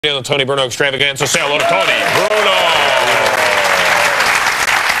On the Tony Bruno extravaganza. Say hello to Tony Bruno.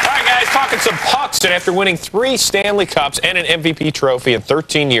 All right, guys, talking some pucks. And after winning 3 Stanley Cups and an MVP trophy in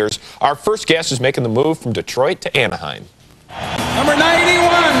 13 years, our first guest is making the move from Detroit to Anaheim. Number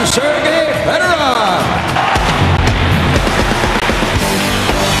 91, Sergei Fedorov.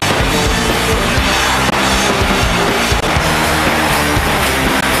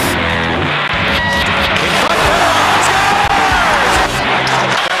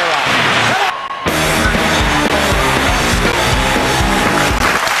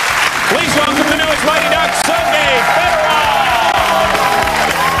 Please welcome the newest Mighty Ducks, Sergei Fedorov.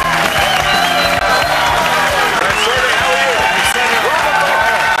 Sergei, how are you?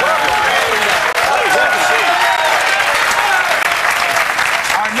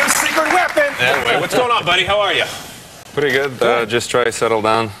 Our new secret weapon. Anyway, what's going on, buddy? How are you? Pretty good. Just try to settle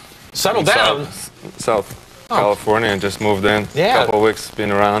down. Settle down? South California, and just moved in. Yeah. A couple of weeks,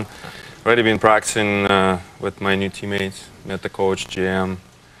 been around. Already been practicing with my new teammates. Met the coach, GM.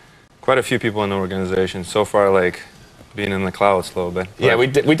 Quite a few people in the organization. So far, like, being in the clouds a little bit. Yeah, we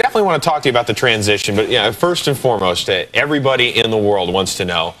definitely want to talk to you about the transition. But, yeah, first and foremost, everybody in the world wants to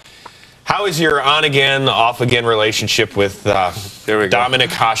know, how is your on-again, off-again relationship with Dominik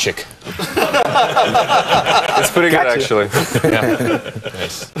Hasek? It's pretty good, actually. Yeah.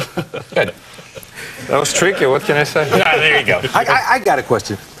 Nice. Good. That was tricky. What can I say? There you go. I got a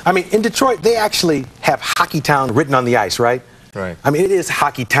question. I mean, in Detroit, they actually have Hockey Town written on the ice, right? Right. I mean, it is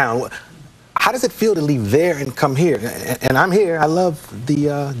Hockey Town. How does it feel to leave there and come here? And I'm here. I love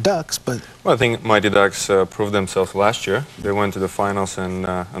the Ducks, but... Well, I think Mighty Ducks proved themselves last year. They went to the finals, and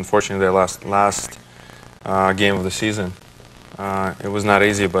unfortunately, they lost last game of the season. It was not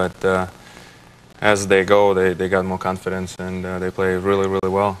easy, but as they go, they got more confidence, and they play really, really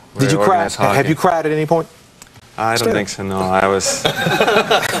well. Did you cry? Have you cried at any point? I don't think so, no. I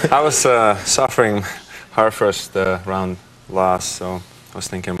was suffering our first round loss, so I was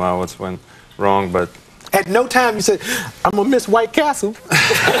thinking about what went wrong, but... At no time you said, I'm going to miss White Castle.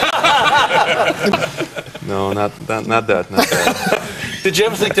 No, not that. Did you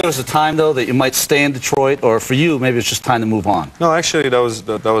ever think there was a time, though, that you might stay in Detroit, or for you, maybe it's just time to move on? No, actually, that was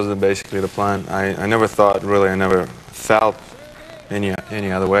basically the plan. I never thought, really, I never felt any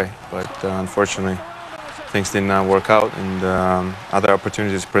other way, but unfortunately, things did not work out, and other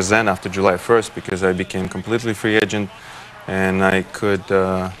opportunities present after July 1st because I became completely free agent, and I could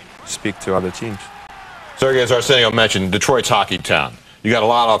speak to other teams. Sergei, as Arsenio mentioned, Detroit's Hockey Town. You got a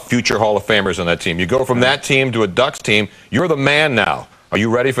lot of future Hall of Famers on that team. You go from that team to a Ducks team. You're the man now. Are you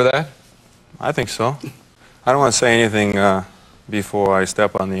ready for that? I think so. I don't want to say anything before I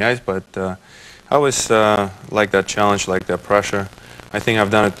step on the ice, but I always like that challenge, like that pressure. I think I've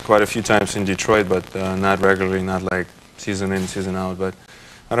done it quite a few times in Detroit, but not regularly, not like season in, season out. But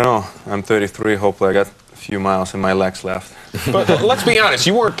I don't know. I'm 33. Hopefully I got a few miles in my legs left. But let's be honest,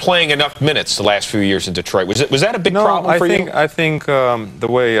 you weren't playing enough minutes the last few years in Detroit. Was that a big problem for you? I think the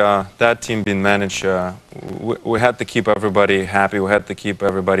way that team been managed, we had to keep everybody happy. We had to keep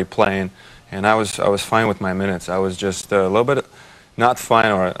everybody playing, and I was fine with my minutes. I was just a little bit not fine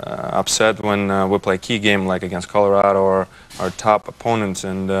or upset when we play key game like against Colorado or our top opponents,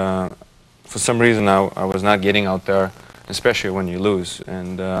 and for some reason I was not getting out there, especially when you lose,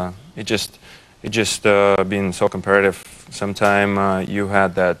 and it just being so competitive. Sometime you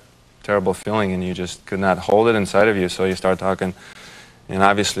had that terrible feeling and you just could not hold it inside of you, so you start talking, and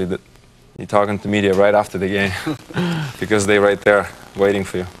obviously you're talking to media right after the game because they're right there waiting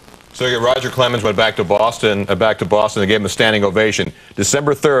for you. Sergei, Roger Clemens went back to Boston. They gave him a standing ovation.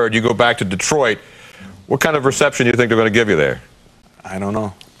 December 3rd, you go back to Detroit. What kind of reception do you think they're going to give you there? I don't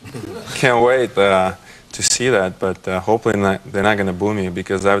know. Can't wait to see that, but hopefully they're not going to boo me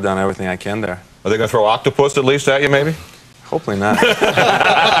because I've done everything I can there. Are they going to throw octopus at least at you, maybe? Hopefully not.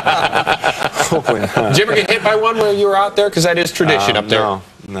 Hopefully not. Did you ever get hit by one when you were out there? Because that is tradition up there.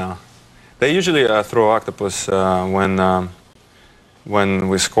 No. They usually throw octopus when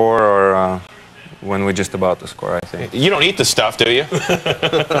we score or when we're just about to score, I think. You don't eat the stuff, do you?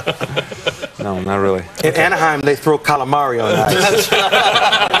 No, not really. In Anaheim, they throw calamari on ice.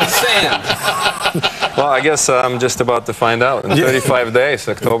 Sand. Well, I guess I'm just about to find out in 35 days,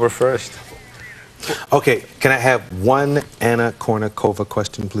 October 1st. Okay, can I have one Anna Kournikova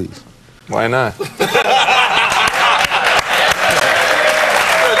question, please? Why not? Good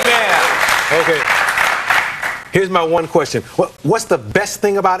man. Okay. Here's my one question. What's the best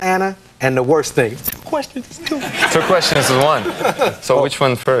thing about Anna and the worst thing? Two questions. Two questions in one. So which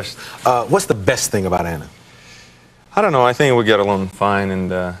one first? What's the best thing about Anna? I don't know. I think we get along fine,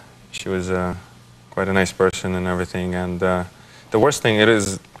 and she was quite a nice person and everything. And the worst thing, it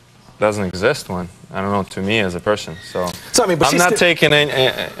is doesn't exist one. I don't know, to me as a person. So I mean, but I'm not taking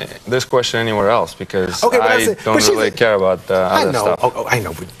this question anywhere else because I don't really care about other stuff. Oh, I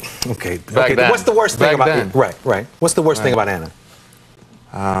know. Okay. Then. What's the worst thing about then. Right. What's the worst thing about Anna?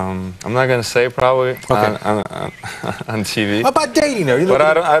 I'm not gonna say probably on TV. About dating her? But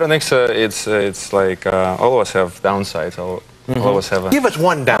I don't think so. It's like all of us have downsides. All of us have. Give us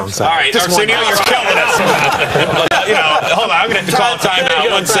one downside. All right, Arsenio, you're killing us. Hold on, I'm gonna have to call time out.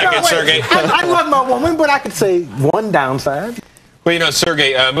 1 second, Sergei. I love my woman, but I could say one downside. Well,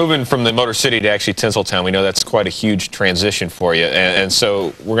 Sergei, moving from the Motor City to actually Tinseltown, we know that's quite a huge transition for you, and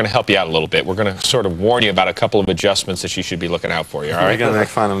so we're going to help you out a little bit. We're going to sort of warn you about a couple of adjustments that you should be looking out for you, all right? You're going to make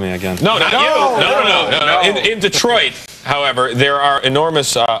fun of me again. No, not you. No. In Detroit, however, there are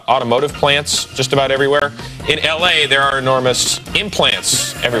enormous automotive plants just about everywhere. In L.A., there are enormous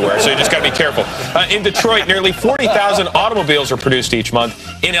implants everywhere, so you just got to be careful. In Detroit, nearly 40,000 automobiles are produced each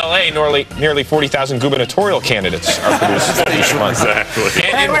month. In L.A., nearly 40,000 gubernatorial candidates are produced each month. Exactly.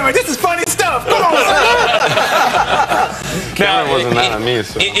 Hey, wait, this is funny stuff. Come on. Now, wasn't that on me,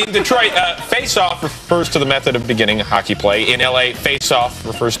 so. In Detroit, face-off refers to the method of beginning hockey play. In L.A., face-off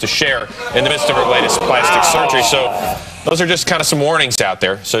refers to Cher in the midst of her latest plastic surgery. So those are just kind of some warnings out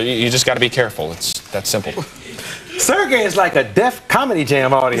there. So you just got to be careful. It's that simple. Sergei is like a deaf comedy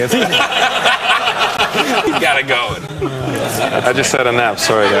jam audience. He's got it going. I just had a nap.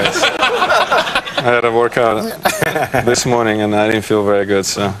 Sorry, guys. I had a workout this morning, and I didn't feel very good.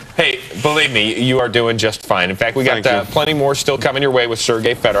 So. Hey, believe me, you are doing just fine. In fact, we got plenty more still coming your way with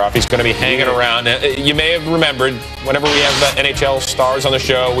Sergei Fedorov. He's going to be hanging around. You may have remembered, whenever we have the NHL stars on the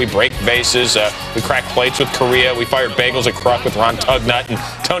show, we break vases, we crack plates with Korea, we fired bagels at Kruk with Ron Tugnut, and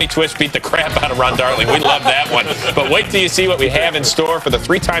Tony Twist beat the crap out of Ron Darling. We love that one. But wait till you see what we have in store for the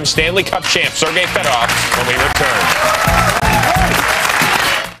 3-time Stanley Cup champ, Sergei Fedorov, when we return.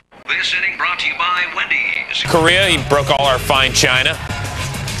 This inning brought to you by Wendy's. Korea, he broke all our fine china.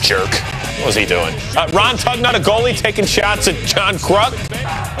 Jerk. What was he doing? Ron Tugnut, a goalie, taking shots at John Kruk.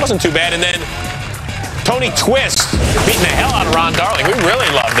 Wasn't too bad. And then Tony Twist beating the hell out of Ron Darling. We really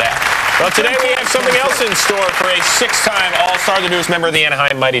love that. Well, today we have something else in store for a 6-time All-Star, the newest member of the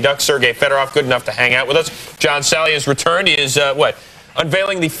Anaheim Mighty Ducks, Sergei Fedorov, good enough to hang out with us. John Sally has returned. He is,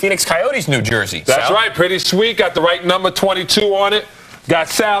 unveiling the Phoenix Coyotes new jersey. That's right. Pretty sweet. Got the right number 22 on it. Got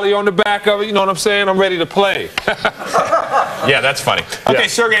Sally on the back of it. You know what I'm saying? I'm ready to play. Yeah, that's funny. Okay,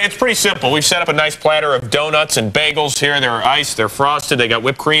 Sergei, it's pretty simple. We've set up a nice platter of donuts and bagels here. They're iced. They're frosted. They got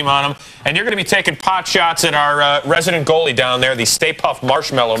whipped cream on them. And you're going to be taking pot shots at our resident goalie down there, the Stay Puft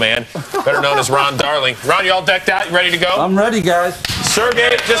Marshmallow Man, better known as Ron Darling. Ron, you all decked out? You ready to go? I'm ready, guys.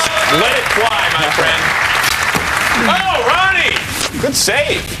 Sergei, just let it fly, my friend. Oh, Ronnie! Good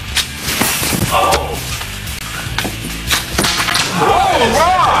save. Oh. Whoa,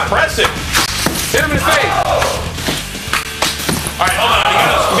 Ron! Impressive. Hit him in the face. All right, hold on.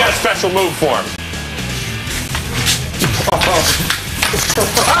 We got a special move for him.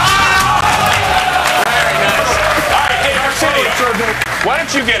 Very nice. All right, hey, Arsenio, why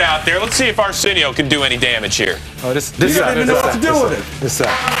don't you get out there? Let's see if Arsenio can do any damage here. Oh, this You don't even know what to do with it. This side.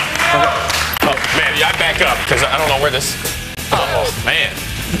 Oh, man, I back up because I don't know where this... Oh, man.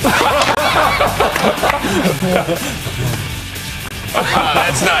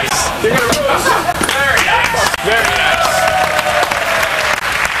 That's nice. You're gonna very nice. Very nice.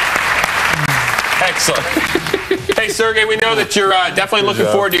 Excellent. Hey, Sergei, we know that you're definitely looking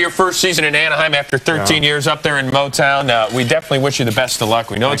forward to your first season in Anaheim after 13 years up there in Motown. We definitely wish you the best of luck.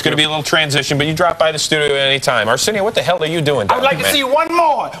 We know it's going to be a little transition, but you drop by the studio at any time. Arsenio, what the hell are you doing down I'd like there, to see one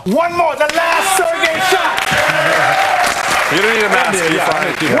more. One more. The last Sergei shot. You don't need a mask. You're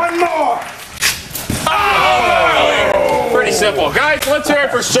fine. One more. Pretty simple. Guys, let's hear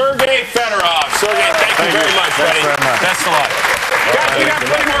it for Sergei Fedorov. Sergei, thank you very much, buddy. Very much. Best of luck. Guys, we got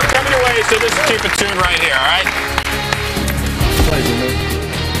plenty more coming your way, so just keep it tuned right here, all right?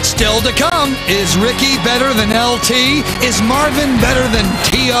 Still to come, is Ricky better than LT? Is Marvin better than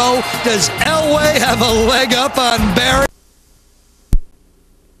T.O.? Does Elway have a leg up on Barry?